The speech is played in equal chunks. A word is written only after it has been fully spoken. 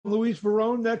Luis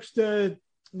Verón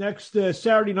next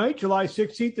Saturday night, July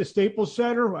 16th, the Staples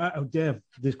Center. Oh, damn,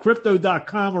 the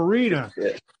Crypto.com arena.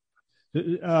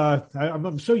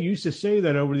 I'm so used to saying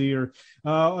that over the year.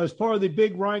 As part of the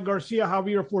big Ryan Garcia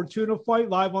Javier Fortuna fight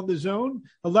live on the Zone.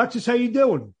 Alexis, how you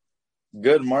doing?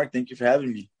 Good, Mark. Thank you for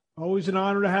having me. Always an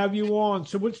honor to have you on.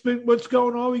 So what's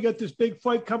going on? We got this big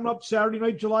fight coming up Saturday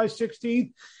night, July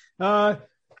 16th. I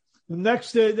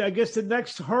guess the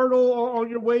next hurdle on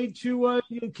your way to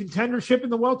contendership in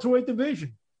the welterweight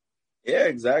division. Yeah,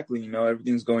 exactly.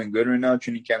 Everything's going good right now.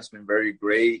 Training camp's been very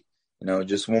great.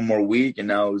 Just one more week, and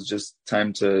now it's just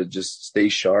time to just stay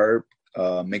sharp,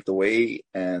 make the weight,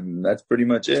 and that's pretty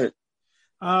much it.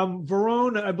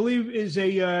 Verón, I believe, is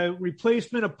a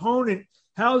replacement opponent.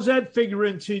 How's that figure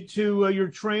into your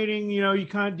training?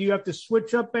 Do you have to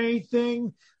switch up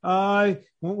anything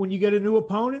when you get a new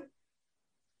opponent?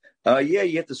 Yeah,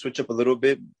 you have to switch up a little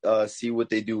bit, see what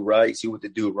they do right, see what they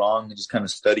do wrong, and just kind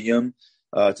of study them.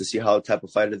 To see how type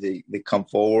of fighter they come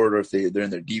forward, or if they're in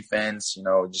their defense.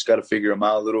 Just got to figure them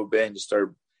out a little bit and just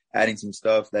start adding some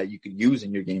stuff that you could use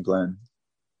in your game plan.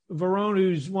 Verón,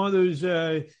 who's one of those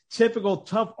typical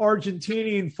tough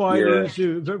Argentinian fighters,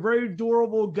 who's a very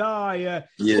durable guy.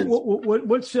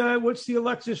 What's the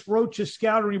Alexis Rocha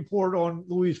scouting report on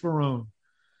Luis Verón?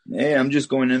 Hey, I'm just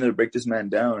going in there to break this man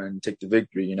down and take the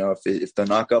victory. If the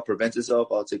knockout prevents itself,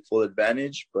 I'll take full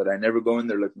advantage, but I never go in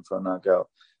there looking for a knockout.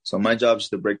 So my job is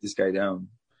to break this guy down.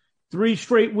 3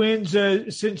 straight wins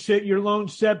since your lone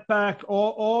setback,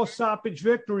 all stoppage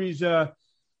victories.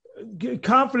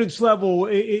 Confidence level,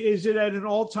 is it at an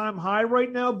all-time high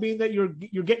right now, being that you're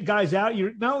getting guys out?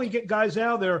 You're not only getting guys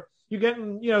out there, you're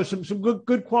getting some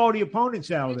good quality opponents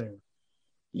out there.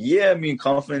 Yeah,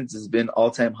 confidence has been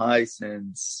all-time high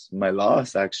since my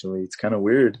loss, actually. It's kind of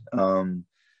weird.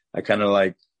 I kind of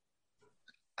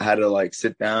I had to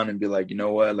sit down and be like,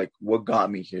 what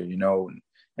got me here,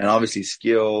 and obviously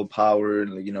skill, power,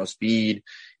 speed,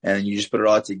 and you just put it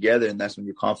all together. And that's when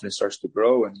your confidence starts to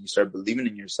grow and you start believing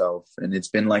in yourself. And it's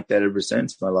been like that ever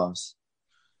since my loss.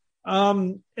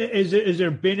 Is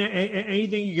there been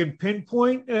anything you can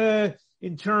pinpoint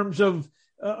in terms of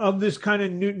this kind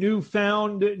of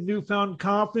newfound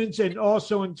confidence, and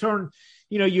also in turn,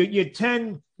 you had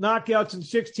 10 knockouts and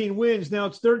 16 wins. Now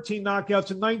it's 13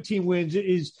 knockouts and 19 wins.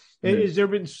 Is there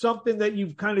been something that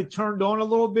you've kind of turned on a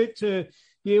little bit to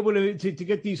be able to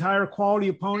get these higher quality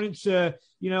opponents,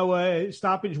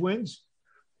 stoppage wins?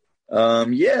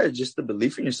 Yeah, just the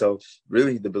belief in yourself.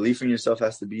 Really, the belief in yourself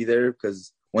has to be there,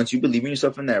 because once you believe in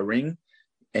yourself in that ring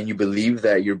and you believe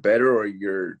that you're better, or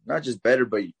you're not just better,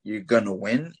 but you're going to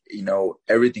win,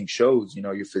 everything shows.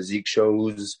 Your physique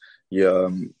shows.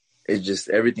 It's just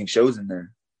everything shows in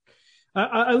there.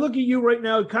 I look at you right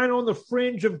now, kind of on the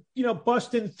fringe of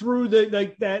busting through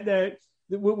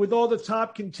with all the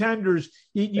top contenders.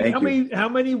 How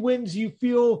many wins do you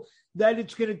feel that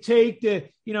it's going to take to,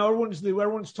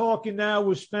 everyone's talking now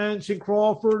with Spence and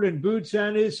Crawford and Boots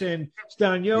Ennis and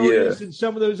Stanionis and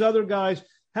some of those other guys.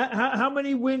 How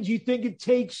many wins do you think it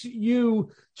takes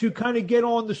you to kind of get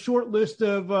on the short list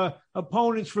of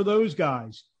opponents for those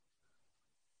guys?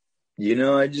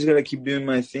 I just got to keep doing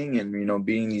my thing and,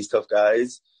 beating these tough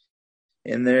guys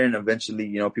in there. And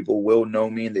eventually, people will know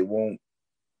me and they won't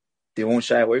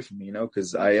shy away from me,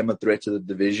 because I am a threat to the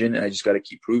division and I just got to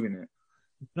keep proving it.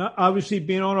 Now, obviously,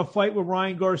 being on a fight with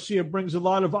Ryan Garcia brings a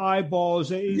lot of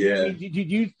eyeballs. Yeah.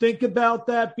 Did you think about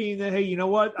that, being that, hey, you know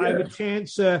what? I have a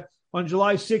chance on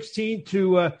July 16th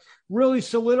to really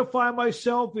solidify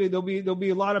myself. There'll be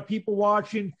a lot of people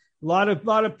watching, a lot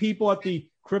of people at the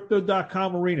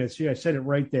Crypto.com arena. See, I said it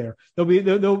right there. There'll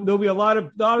be a lot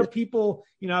of people.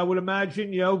 I would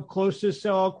imagine. Close to the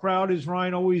sellout crowd, as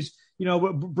Ryan always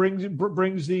brings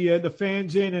the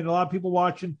fans in, and a lot of people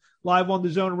watching live on the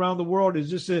Zone around the world.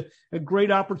 Is this a great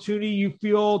opportunity you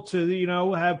feel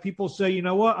to have people say, you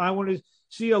know what, I want to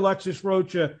see Alexis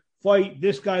Rocha fight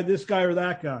this guy, or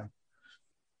that guy?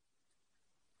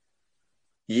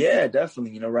 Yeah,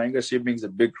 definitely. Ryan Garcia brings a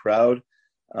big crowd.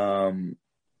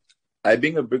 I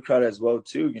bring a big crowd as well,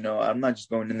 too. I'm not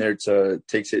just going in there to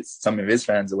take some of his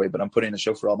fans away, but I'm putting a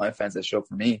show for all my fans that show up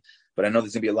for me. But I know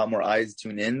there's going to be a lot more eyes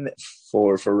tune in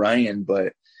for Ryan.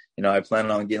 But, I plan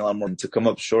on getting a lot more to come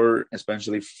up short,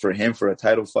 especially for him for a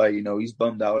title fight. He's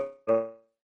bummed out,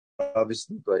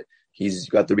 obviously, but he's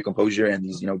got the composure and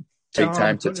he's, take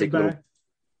time to take a little.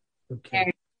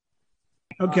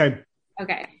 Okay.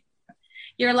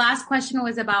 Your last question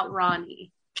was about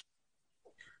Ronnie.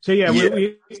 So,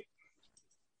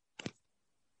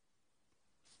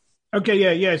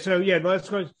 Okay, So, last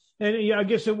question, and I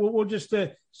guess we'll just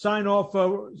sign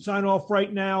off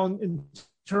right now in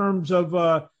terms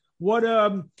of what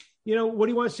do you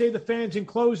want to say to the fans in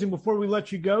closing before we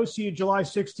let you go? See you July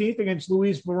 16th against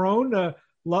Luis Barone,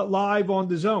 live on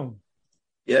the Zone.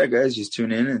 Yeah, guys, just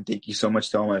tune in, and thank you so much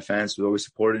to all my fans who always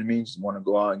supported me. Just want to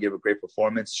go out and give a great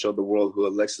performance, show the world who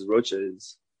Alexis Rocha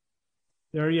is.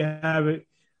 There you have it.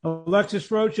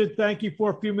 Alexis Rocha, thank you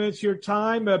for a few minutes of your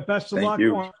time. Best of luck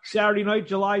on Saturday night,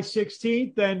 July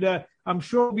 16th. And I'm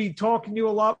sure we'll be talking to you a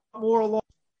lot more along.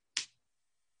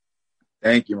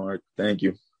 Thank you, Mark. Thank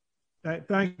you.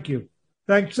 Thank you.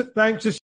 Thanks.